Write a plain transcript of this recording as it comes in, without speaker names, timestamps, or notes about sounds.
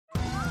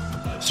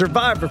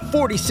Survivor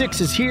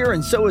 46 is here,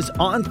 and so is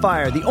On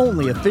Fire, the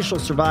only official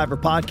Survivor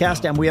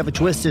podcast, and we have a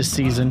twist this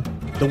season.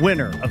 The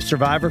winner of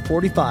Survivor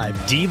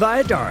 45, Dee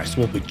Valladares,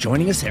 will be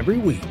joining us every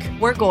week.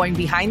 We're going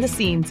behind the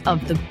scenes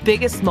of the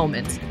biggest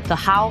moments, the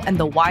how and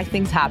the why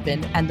things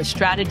happen, and the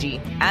strategy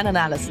and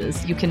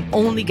analysis you can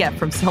only get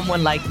from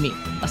someone like me,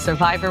 a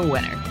Survivor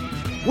winner.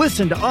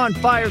 Listen to On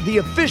Fire, the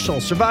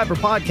official Survivor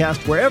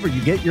podcast, wherever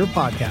you get your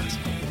podcast.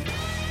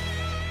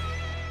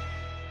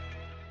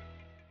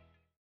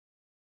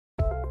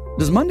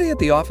 Does Monday at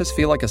the office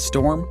feel like a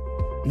storm?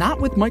 Not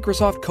with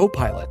Microsoft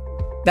Copilot.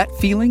 That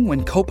feeling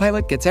when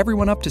Copilot gets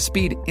everyone up to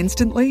speed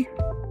instantly?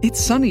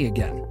 It's sunny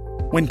again.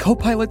 When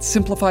Copilot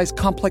simplifies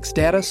complex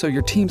data so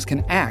your teams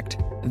can act,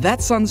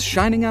 that sun's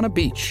shining on a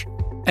beach.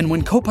 And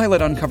when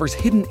Copilot uncovers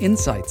hidden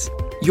insights,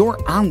 you're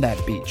on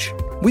that beach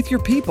with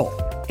your people,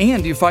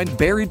 and you find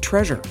buried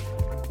treasure.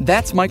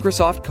 That's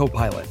Microsoft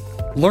Copilot.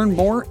 Learn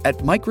more at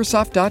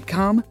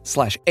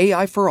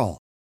Microsoft.com/AI for all.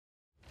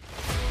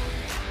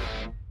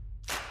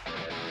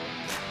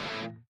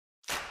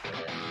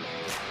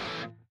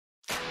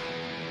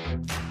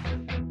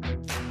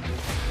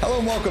 Hello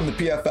and welcome to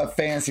PFF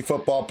Fantasy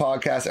Football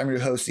Podcast. I'm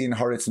your host, Ian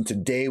Hartitz, and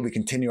today we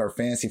continue our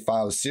Fantasy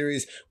Files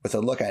series with a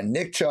look at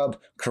Nick Chubb,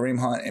 Kareem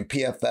Hunt, and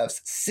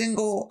PFF's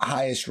single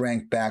highest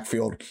ranked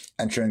backfield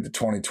entering the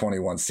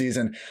 2021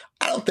 season.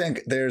 I don't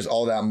think there's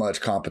all that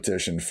much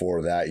competition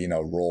for that,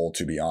 role,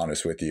 to be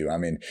honest with you. I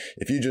mean,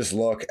 if you just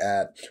look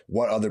at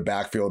what other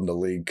backfield in the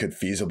league could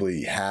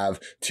feasibly have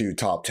two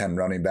top 10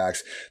 running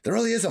backs, there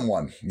really isn't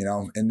one,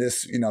 in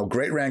this,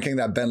 great ranking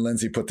that Ben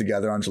Lindsay put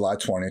together on July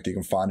 20th. You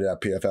can find it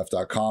at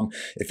pff.com.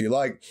 If you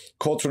like,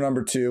 Colts were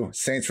number 2,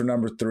 Saints were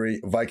number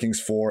 3, Vikings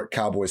 4,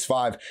 Cowboys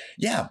 5.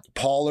 Yeah,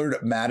 Pollard,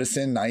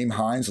 Madison, Nyheim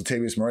Hines,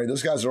 Latavius Murray,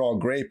 those guys are all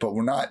great, but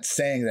we're not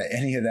saying that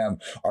any of them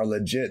are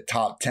legit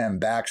top 10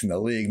 backs in the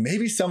league.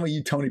 Maybe some of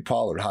you Tony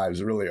Pollard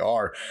hives really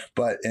are,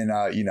 but in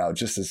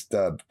just as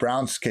the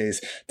Browns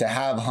case, to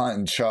have Hunt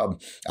and Chubb,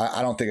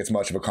 I don't think it's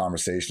much of a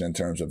conversation in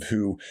terms of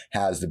who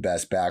has the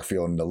best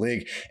backfield in the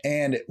league.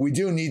 And we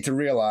do need to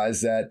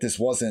realize that this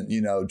wasn't,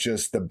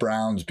 just the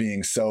Browns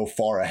being so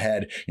far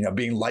ahead,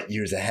 being light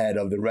years ahead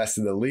of the rest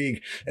of the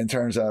league in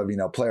terms of,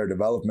 player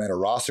development or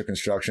roster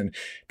construction.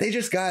 They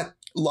just got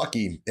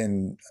lucky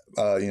in,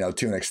 to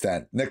an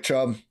extent. Nick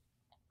Chubb,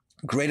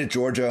 great at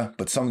Georgia,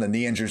 but some of the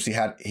knee injuries he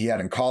had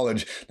in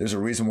college, there's a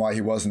reason why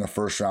he wasn't a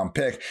first-round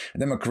pick.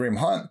 And then with Kareem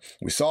Hunt,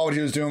 we saw what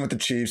he was doing with the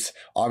Chiefs.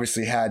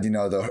 Obviously had,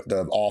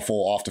 the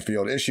awful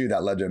off-the-field issue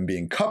that led to him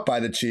being cut by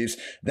the Chiefs,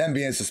 then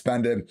being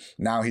suspended.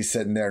 Now he's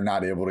sitting there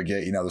not able to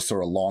get, the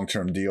sort of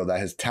long-term deal that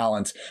his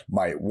talents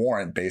might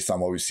warrant based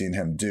on what we've seen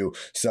him do.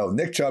 So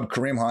Nick Chubb,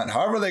 Kareem Hunt,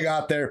 however they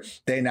got there,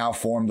 they now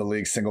form the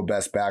league's single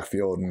best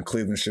backfield, and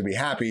Cleveland should be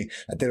happy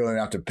that they don't even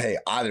have to pay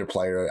either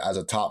player as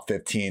a top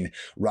 15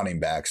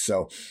 running back. So,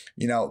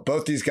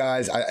 both these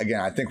guys,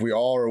 I think we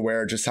all are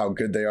aware just how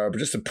good they are, but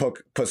just to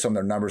put some of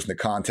their numbers into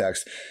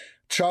context,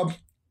 Chubb,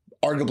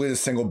 arguably the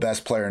single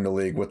best player in the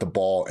league with the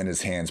ball in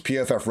his hands.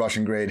 PFF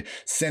rushing grade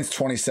since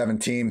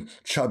 2017,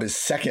 Chubb is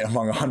second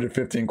among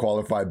 115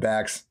 qualified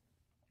backs.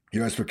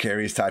 Yards per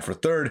carry, he's tied for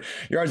third.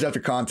 Yards after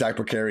contact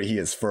per carry, he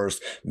is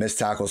first. Missed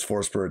tackles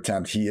forced per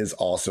attempt, he is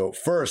also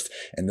first.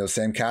 In those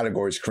same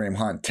categories, Kareem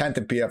Hunt, 10th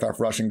in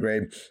PFF rushing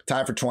grade,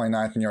 tied for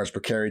 29th in yards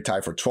per carry,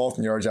 tied for 12th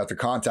in yards after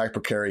contact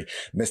per carry.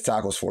 Missed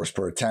tackles forced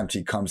per attempt,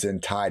 he comes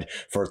in tied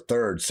for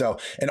third. So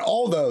in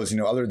all those,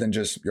 other than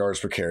just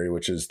yards per carry,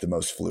 which is the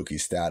most fluky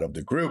stat of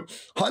the group,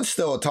 Hunt's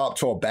still a top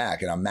 12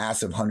 back in a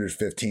massive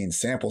 115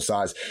 sample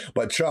size.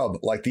 But Chubb,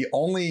 like the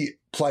only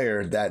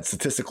player that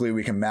statistically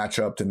we can match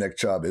up to Nick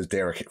Chubb is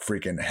Derrick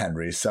freaking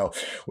Henry. So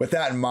with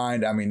that in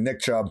mind,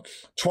 Nick Chubb,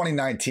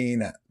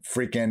 2019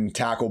 freaking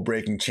tackle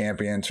breaking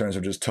champion in terms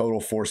of just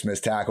total force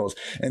missed tackles.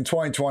 In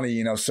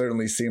 2020,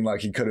 certainly seemed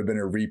like he could have been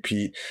a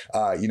repeat,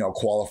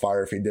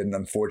 qualifier if he didn't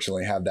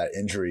unfortunately have that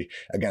injury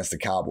against the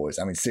Cowboys.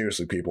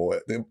 Seriously, people,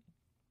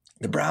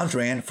 the Browns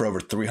ran for over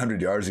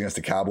 300 yards against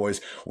the Cowboys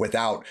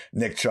without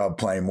Nick Chubb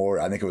playing more.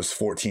 I think it was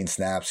 14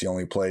 snaps he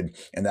only played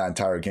in that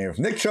entire game. If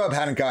Nick Chubb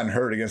hadn't gotten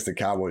hurt against the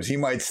Cowboys, he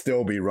might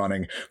still be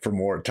running for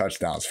more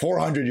touchdowns.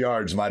 400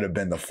 yards might have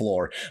been the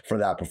floor for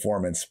that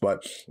performance.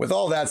 But with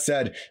all that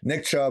said,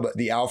 Nick Chubb,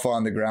 the alpha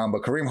on the ground,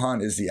 but Kareem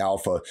Hunt is the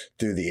alpha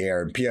through the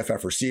air. In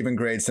PFF receiving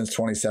grade since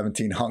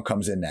 2017, Hunt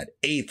comes in at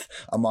 8th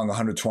among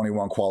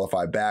 121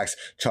 qualified backs.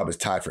 Chubb is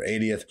tied for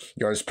 80th.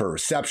 Yards per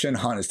reception,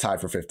 Hunt is tied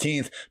for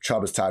 15th.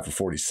 Chubb is tied for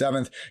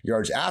 47th.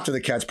 Yards after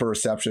the catch per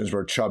reception is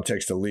where Chubb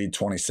takes the lead,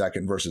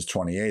 22nd versus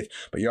 28th.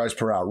 But yards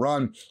per out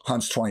run,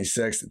 Hunt's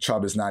 26th,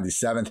 Chubb is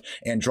 97th.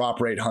 And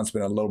drop rate, Hunt's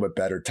been a little bit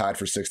better, tied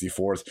for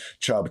 64th,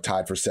 Chubb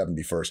tied for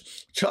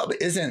 71st. Chubb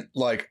isn't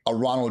like a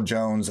Ronald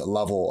Jones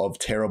level of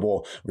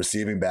terrible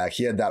receiving back.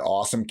 He had that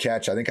awesome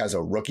catch, I think as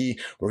a rookie,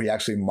 where he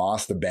actually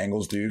mossed the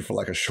Bengals dude for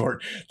like a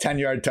short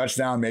 10-yard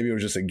touchdown. Maybe it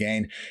was just a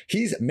gain.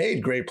 He's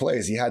made great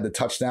plays. He had the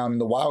touchdown in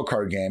the wild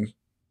card game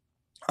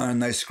a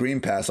nice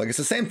screen pass. Like, it's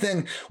the same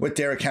thing with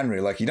Derrick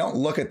Henry. Like, you don't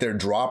look at their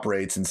drop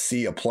rates and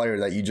see a player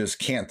that you just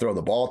can't throw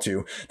the ball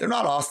to. They're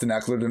not Austin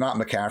Eckler, they're not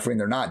McCaffrey, and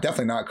they're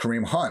definitely not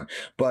Kareem Hunt.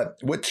 But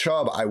with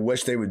Chubb, I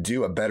wish they would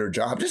do a better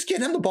job. Just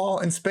get him the ball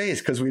in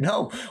space, because we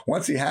know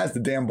once he has the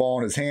damn ball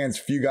in his hands,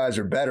 few guys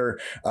are better.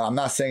 I'm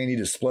not saying you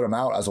need to split him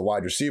out as a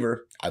wide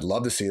receiver. I'd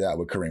love to see that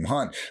with Kareem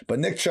Hunt. But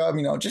Nick Chubb,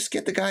 just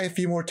get the guy a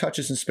few more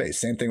touches in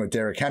space. Same thing with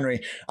Derrick Henry.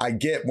 I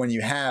get when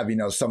you have,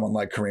 someone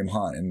like Kareem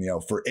Hunt,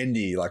 and, for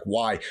Indy, like,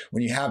 why?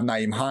 When you have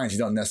Nyheim Hines, you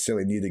don't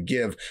necessarily need to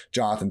give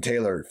Jonathan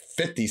Taylor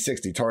 50,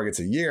 60 targets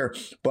a year,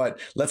 but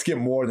let's get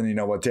more than,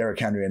 what Derrick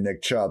Henry and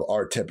Nick Chubb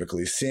are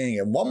typically seeing.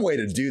 And one way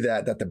to do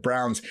that the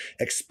Browns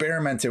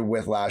experimented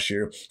with last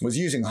year was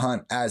using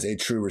Hunt as a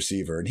true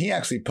receiver. And he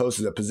actually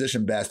posted a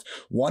position best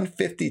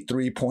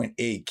 153.8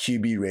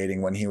 QB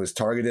rating when he was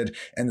targeted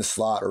in the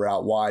slot or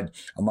out wide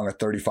among a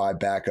 35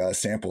 back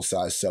sample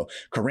size. So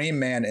Kareem,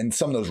 man, in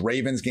some of those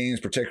Ravens games,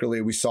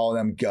 particularly, we saw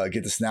them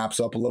get the snaps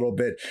up a little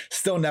bit.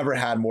 Still never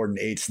had more than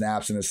 8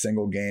 snaps in a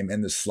single game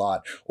in the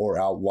slot or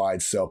out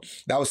wide. So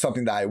that was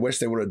something that I wish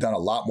they would have done a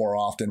lot more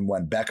often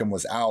when Beckham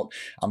was out.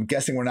 I'm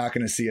guessing we're not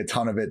going to see a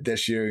ton of it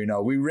this year.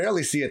 We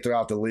rarely see it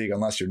throughout the league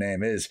unless your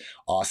name is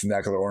Austin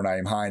Eckler or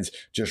Nyheim Hines.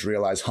 Just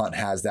realize Hunt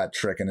has that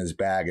trick in his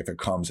bag if it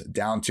comes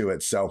down to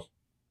it. So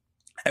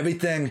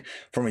everything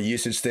from a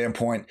usage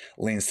standpoint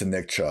leans to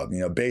Nick Chubb.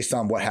 Based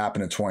on what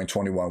happened in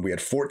 2021, we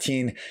had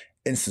 14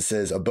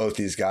 instances of both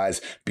these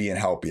guys being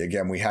healthy.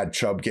 Again, we had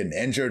Chubb getting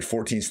injured,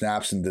 14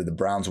 snaps into the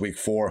Browns week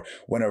 4,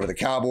 went over the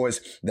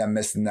Cowboys, then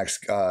missed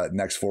the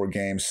next 4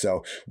 games.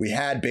 So we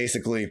had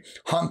basically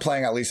Hunt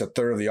playing at least a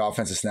third of the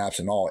offensive snaps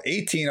in all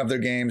 18 of their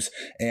games,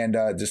 and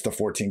just the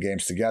 14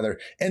 games together.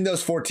 In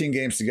those 14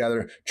 games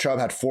together, Chubb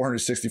had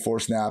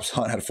 464 snaps,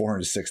 Hunt had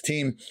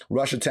 416.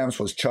 Rush attempts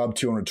was Chubb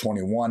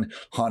 221,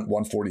 Hunt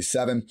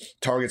 147.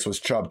 Targets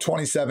was Chubb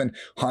 27,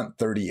 Hunt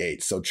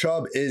 38. So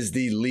Chubb is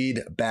the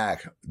lead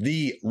back, the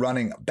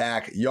running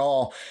back,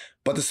 y'all.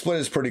 But the split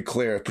is pretty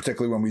clear,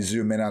 particularly when we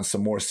zoom in on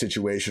some more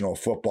situational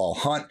football.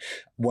 Hunt,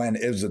 when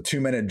it was a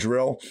 2-minute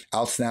drill,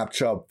 outsnapped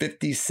Chubb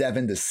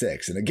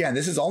 57-6. And again,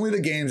 this is only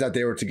the games that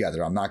they were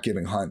together. I'm not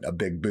giving Hunt a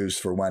big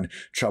boost for when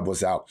Chubb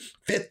was out.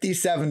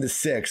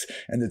 57-6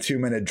 in the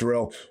 2-minute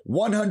drill.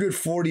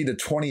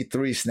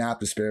 140-23 snap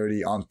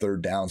disparity on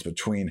third downs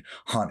between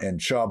Hunt and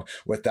Chubb.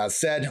 With that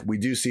said, we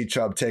do see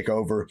Chubb take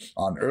over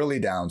on early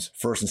downs.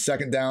 First and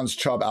second downs,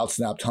 Chubb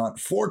outsnapped Hunt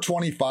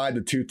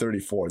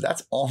 425-234.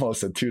 That's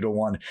almost a 2-to-1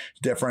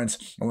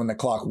 difference. And when the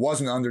clock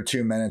wasn't under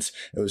 2 minutes,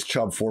 it was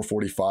Chubb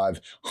 445,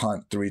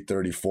 Hunt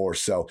 334.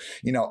 So,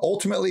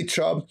 ultimately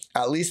Chubb,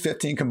 at least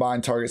 15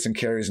 combined targets and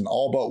carries in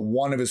all but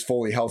one of his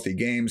fully healthy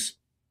games.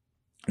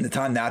 And the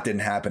time that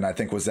didn't happen, I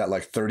think, was that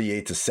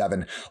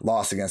 38-7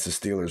 loss against the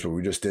Steelers, where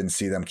we just didn't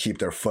see them keep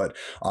their foot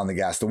on the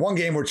gas. The one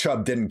game where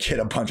Chubb didn't get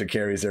a bunch of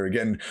carries, they were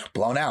getting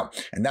blown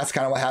out. And that's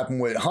kind of what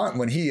happened with Hunt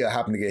when he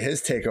happened to get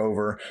his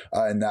takeover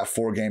in that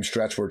 4-game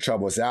stretch where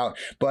Chubb was out.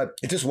 But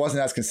it just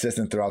wasn't as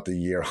consistent throughout the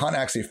year. Hunt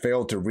actually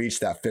failed to reach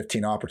that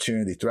 15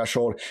 opportunity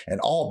threshold in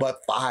all but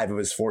 5 of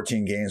his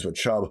 14 games with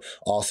Chubb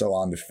also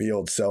on the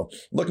field. So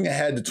looking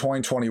ahead to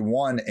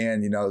 2021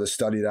 and, the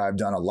study that I've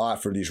done a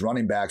lot for these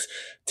running backs,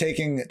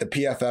 taking the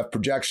PFF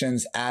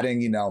projections,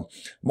 adding,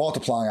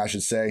 multiplying, I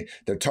should say,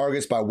 their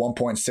targets by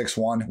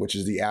 1.61, which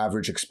is the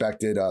average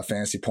expected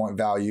fantasy point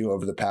value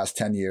over the past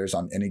 10 years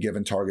on any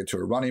given target to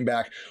a running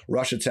back.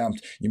 Rush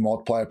attempt, you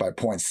multiply it by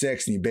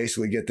 0.6, and you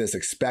basically get this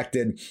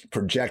expected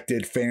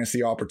projected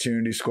fantasy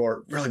opportunity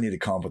score. Really need to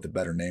come up with a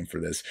better name for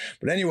this.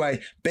 But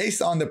anyway,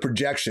 based on the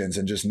projections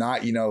and just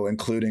not,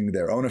 including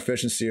their own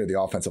efficiency or the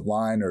offensive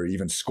line or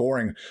even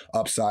scoring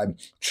upside,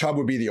 Chubb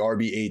would be the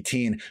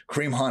RB18,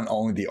 Kareem Hunt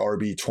only the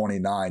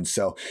RB29.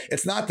 So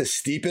it's not the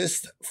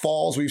steepest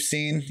falls we've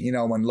seen,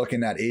 when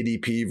looking at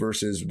ADP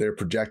versus their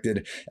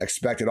projected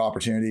expected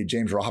opportunity.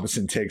 James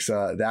Robinson takes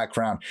that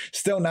crown.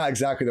 Still not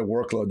exactly the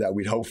workload that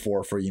we'd hope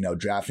for,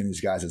 drafting these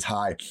guys as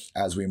high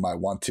as we might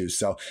want to.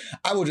 So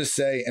I will just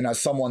say, and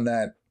as someone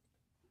that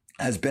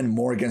has been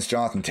more against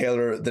Jonathan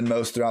Taylor than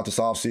most throughout this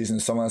offseason,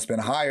 someone that's been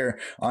higher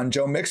on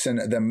Joe Mixon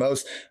than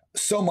most,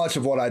 so much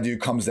of what I do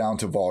comes down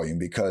to volume,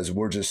 because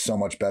we're just so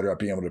much better at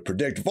being able to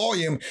predict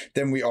volume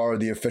than we are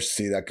the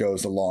efficiency that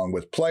goes along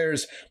with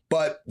players.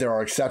 But there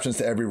are exceptions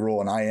to every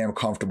rule, and I am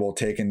comfortable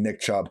taking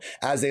Nick Chubb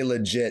as a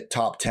legit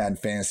top 10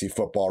 fantasy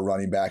football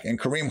running back, and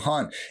Kareem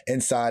Hunt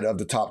inside of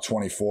the top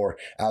 24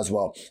 as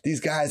well. These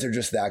guys are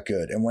just that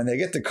good. And when they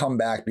get to come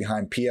back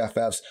behind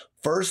PFF's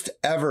first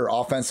ever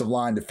offensive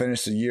line to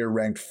finish the year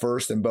ranked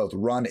first in both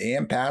run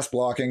and pass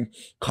blocking,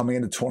 coming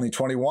into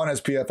 2021 as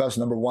PFF's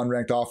number 1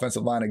 ranked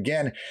offensive line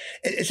again,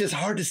 it's just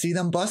hard to see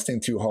them busting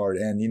too hard.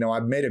 And,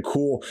 I've made a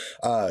cool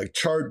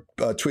chart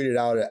tweeted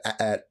out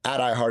at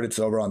iHeartIt's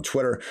over on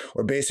Twitter,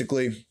 where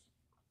basically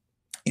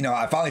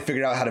I finally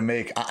figured out how to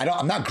make,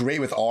 I'm not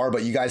great with R,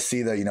 but you guys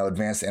see the,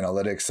 advanced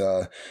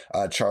analytics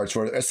charts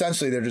where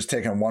essentially they're just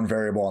taking one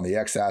variable on the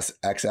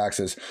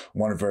x-axis,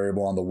 one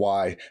variable on the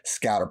y,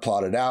 scatter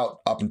plotted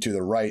out up and to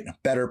the right,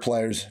 better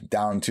players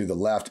down to the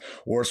left,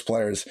 worse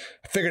players.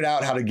 I figured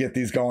out how to get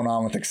these going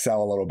on with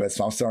Excel a little bit.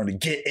 So I'm starting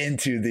to get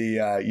into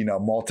the,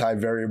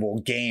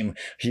 multi-variable game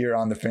here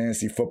on the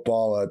fantasy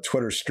football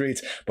Twitter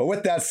streets. But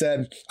with that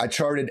said, I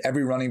charted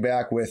every running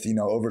back with,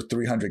 over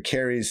 300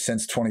 carries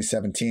since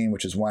 2017,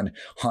 which is when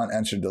Hunt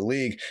entered the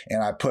league,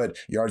 and I put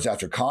yards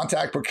after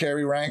contact per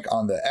carry rank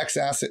on the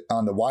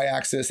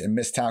y-axis and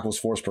missed tackles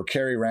forced per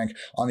carry rank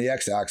on the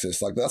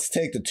x-axis. Like, let's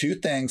take the two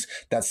things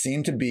that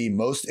seem to be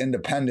most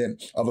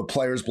independent of a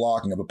player's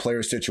blocking, of a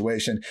player's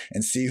situation,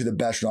 and see who the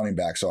best running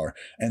backs are.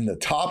 And the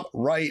top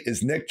right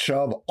is Nick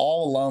Chubb,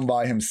 all alone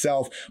by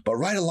himself, but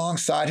right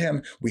alongside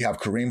him, we have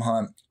Kareem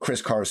Hunt,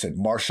 Chris Carson,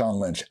 Marshawn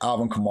Lynch,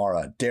 Alvin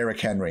Kamara,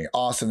 Derrick Henry,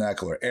 Austin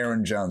Eckler,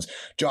 Aaron Jones,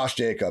 Josh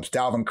Jacobs,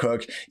 Dalvin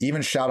Cook,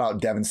 even shout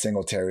out Devin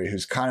Singletary,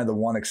 who's kind of the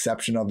one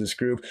exception of this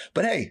group.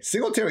 But hey,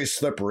 Singletary's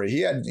slippery.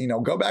 He had,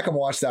 go back and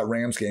watch that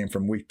Rams game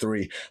from week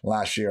 3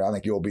 last year. I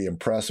think you'll be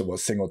impressed with what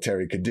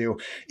Singletary could do.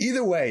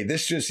 Either way,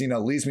 this just,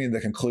 leads me to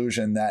the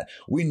conclusion that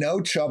we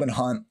know Chubb and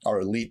Hunt are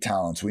elite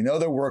talents. We know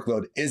their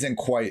workload isn't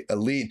quite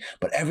elite,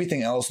 but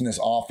everything else in this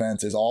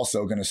offense is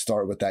also going to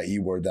start with that E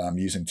word that I'm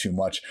using too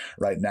much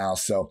right now.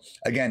 So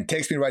again,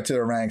 takes me right to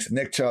the ranks.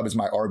 Nick Chubb is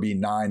my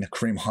RB9,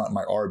 Kareem Hunt,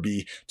 my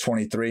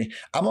RB23.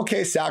 I'm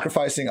okay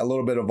sacrificing a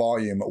little bit of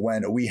volume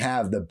when we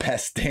have the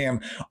best damn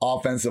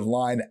offensive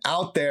line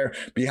out there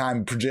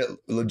behind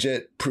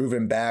legit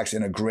proven backs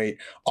in a great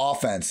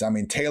offense. I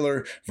mean,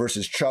 Taylor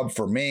versus Chubb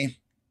for me.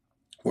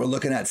 We're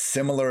looking at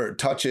similar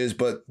touches,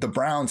 but the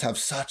Browns have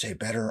such a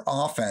better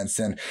offense,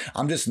 and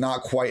I'm just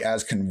not quite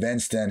as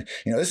convinced. And,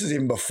 this is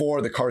even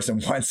before the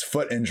Carson Wentz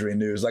foot injury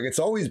news. Like, it's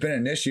always been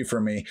an issue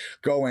for me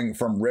going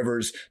from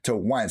Rivers to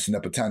Wentz and the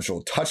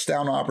potential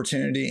touchdown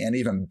opportunity, and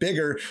even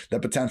bigger,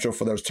 the potential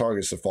for those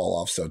targets to fall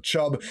off. So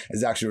Chubb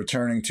is actually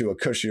returning to a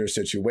cushier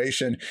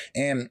situation.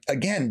 And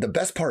again, the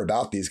best part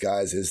about these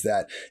guys is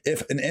that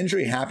if an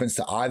injury happens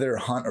to either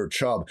Hunt or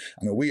Chubb,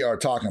 we are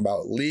talking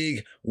about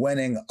league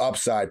winning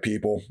upside,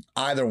 people.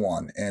 Either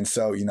one. And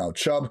so,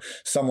 Chubb,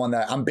 someone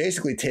that I'm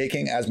basically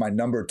taking as my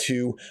number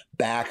 2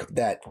 back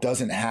that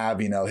doesn't have,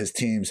 his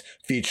team's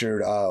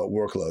featured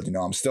workload.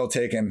 I'm still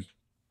taking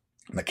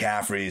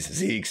McCaffrey's,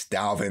 Zeke's,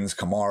 Dalvin's,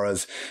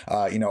 Kamara's,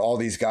 all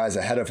these guys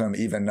ahead of him,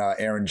 even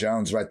Aaron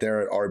Jones right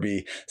there at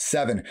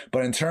RB7.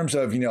 But in terms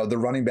of, the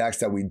running backs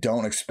that we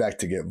don't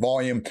expect to get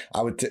volume,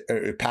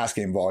 pass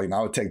game volume,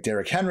 I would take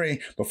Derrick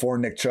Henry before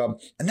Nick Chubb.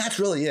 And that's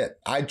really it.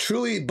 I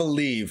truly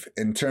believe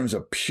in terms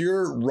of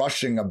pure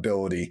rushing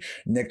ability,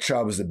 Nick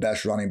Chubb is the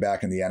best running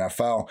back in the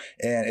NFL.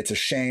 And it's a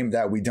shame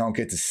that we don't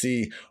get to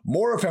see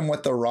more of him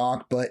with the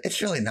rock, but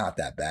it's really not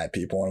that bad,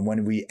 people. And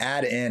when we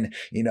add in,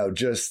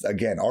 just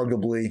again,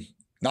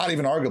 not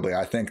even arguably,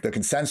 I think the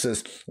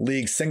consensus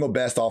league single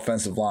best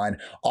offensive line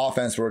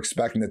offense, we're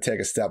expecting to take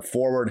a step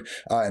forward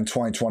in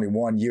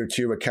 2021, year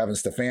 2 with Kevin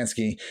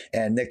Stefanski.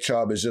 And Nick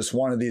Chubb is just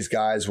one of these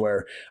guys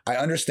where I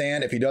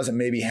understand if he doesn't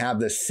maybe have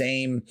the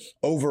same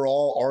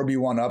overall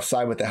RB1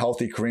 upside with the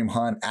healthy Kareem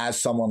Hunt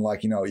as someone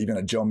like, even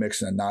a Joe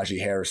Mixon and Najee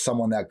Harris,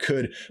 someone that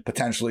could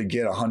potentially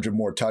get 100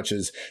 more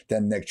touches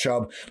than Nick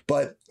Chubb.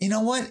 But you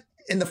know what?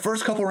 In the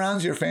first couple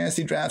rounds of your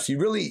fantasy drafts, you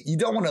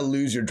don't want to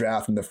lose your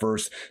draft in the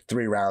first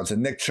 3 rounds.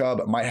 And Nick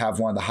Chubb might have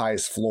one of the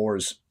highest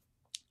floors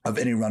of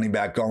any running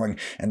back going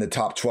in the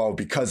top 12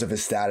 because of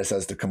his status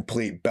as the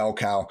complete bell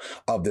cow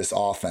of this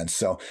offense.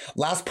 So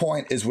last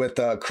point is with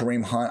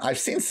Kareem Hunt. I've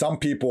seen some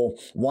people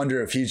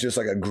wonder if he's just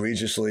like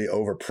egregiously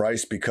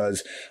overpriced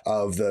because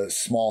of the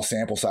small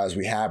sample size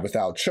we had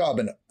without Chubb,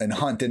 and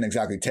Hunt didn't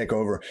exactly take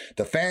over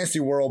the fantasy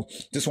world.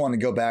 Just want to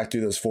go back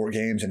through those 4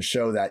 games and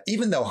show that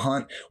even though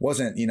Hunt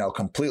wasn't,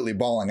 completely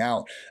balling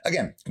out,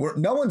 again,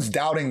 no one's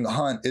doubting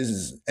Hunt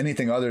is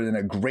anything other than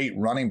a great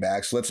running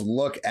back. So let's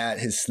look at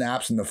his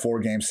snaps in the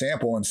 4-game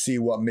sample and see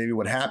what maybe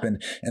would happen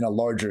in a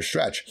larger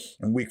stretch.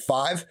 In week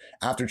 5,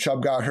 after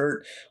Chubb got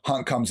hurt,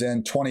 Hunt comes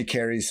in, 20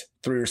 carries,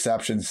 3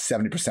 receptions,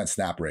 70%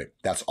 snap rate.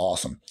 That's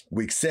awesome.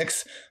 Week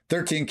 6,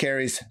 13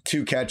 carries,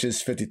 2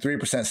 catches,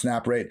 53%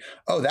 snap rate.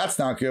 Oh, that's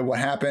not good. What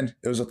happened?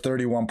 It was a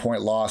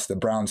 31-point loss. The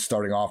Browns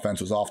starting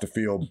offense was off the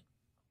field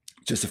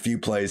just a few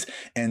plays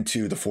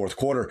into the 4th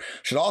quarter.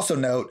 Should also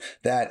note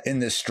that in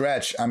this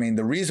stretch,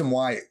 the reason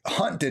why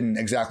Hunt didn't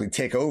exactly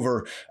take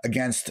over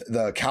against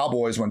the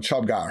Cowboys when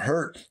Chubb got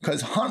hurt,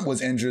 because Hunt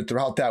was injured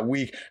throughout that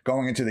week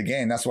going into the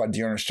game. That's why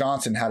Dearness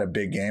Johnson had a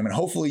big game. And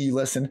hopefully you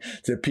listened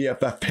to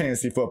PFF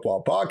Fantasy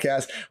Football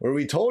Podcast, where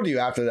we told you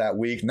after that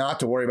week not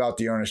to worry about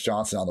Dearness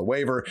Johnson on the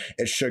waiver.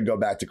 It should go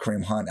back to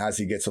Kareem Hunt as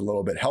he gets a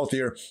little bit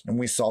healthier. And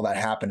we saw that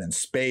happen in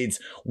spades.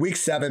 Week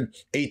 7,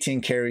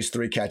 18 carries,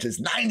 3 catches,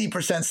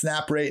 90% snap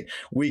snap rate.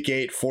 Week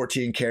 8,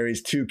 14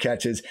 carries, 2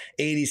 catches,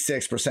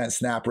 86%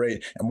 snap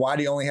rate. And why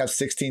do you only have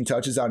 16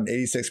 touches on an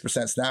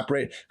 86% snap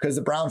rate? Because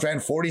the Browns ran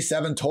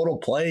 47 total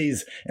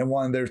plays in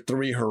one of their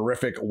 3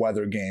 horrific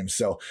weather games.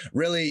 So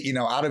really,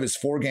 out of his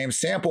 4-game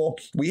sample,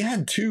 we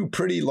had 2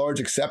 pretty large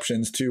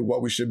exceptions to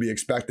what we should be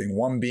expecting.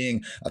 One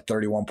being a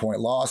 31-point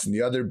loss and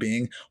the other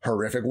being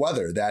horrific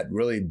weather that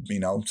really,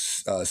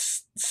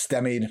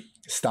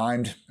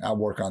 stymied, I'll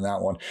work on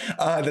that one,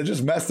 that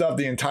just messed up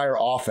the entire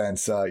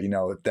offense,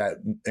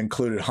 that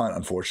included Hunt,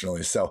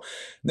 unfortunately. So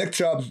Nick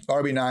Chubb,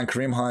 RB9,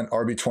 Kareem Hunt,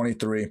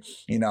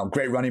 RB23,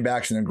 great running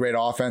backs and a great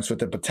offense with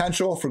the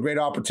potential for great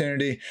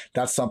opportunity.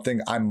 That's something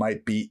I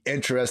might be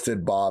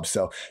interested, Bob.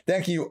 So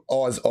thank you,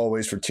 as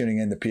always, for tuning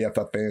in to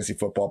PFF Fantasy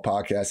Football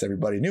Podcast,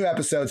 everybody. New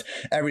episodes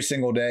every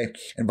single day.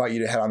 Invite you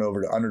to head on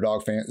over to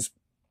Underdog Fantasy.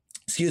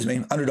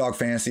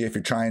 If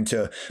you're trying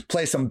to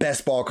play some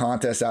best ball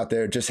contests out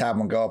there, just have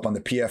them go up on the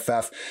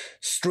PFF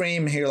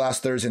stream here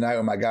last Thursday night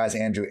with my guys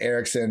Andrew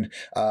Erickson,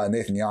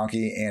 Nathan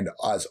Yonke, and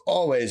as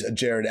always,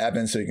 Jared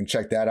Evans. So you can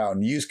check that out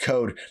and use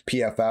code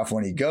PFF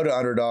when you go to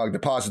Underdog.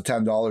 Deposit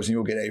 $10 and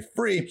you'll get a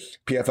free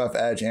PFF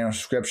Edge annual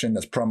subscription.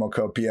 That's promo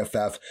code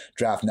PFF.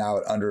 Draft now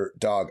at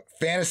Underdog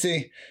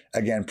Fantasy.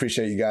 Again,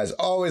 appreciate you guys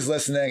always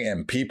listening,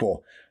 and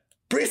people,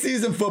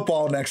 preseason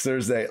football next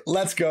Thursday.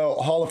 Let's go.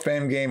 Hall of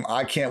Fame game.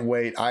 I can't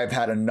wait. I've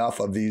had enough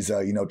of these,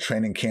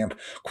 training camp,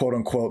 quote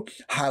unquote,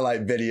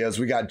 highlight videos.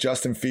 We got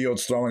Justin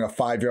Fields throwing a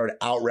 5-yard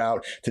out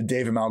route to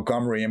David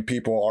Montgomery, and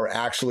people are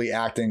actually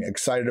acting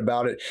excited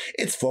about it.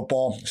 It's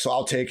football, so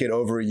I'll take it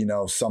over,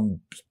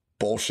 some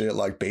bullshit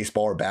like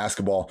baseball or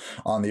basketball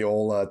on the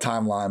old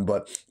timeline.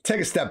 But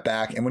take a step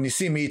back, and when you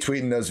see me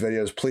tweeting those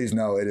videos, please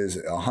know it is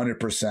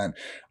 100%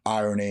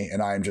 irony,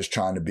 and I am just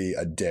trying to be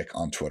a dick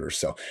on Twitter.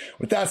 So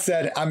with that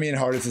said, I'm Ian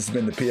Hardis. This has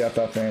been the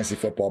PFF Fantasy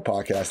Football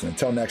Podcast, and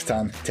until next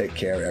time, take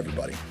care,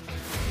 everybody.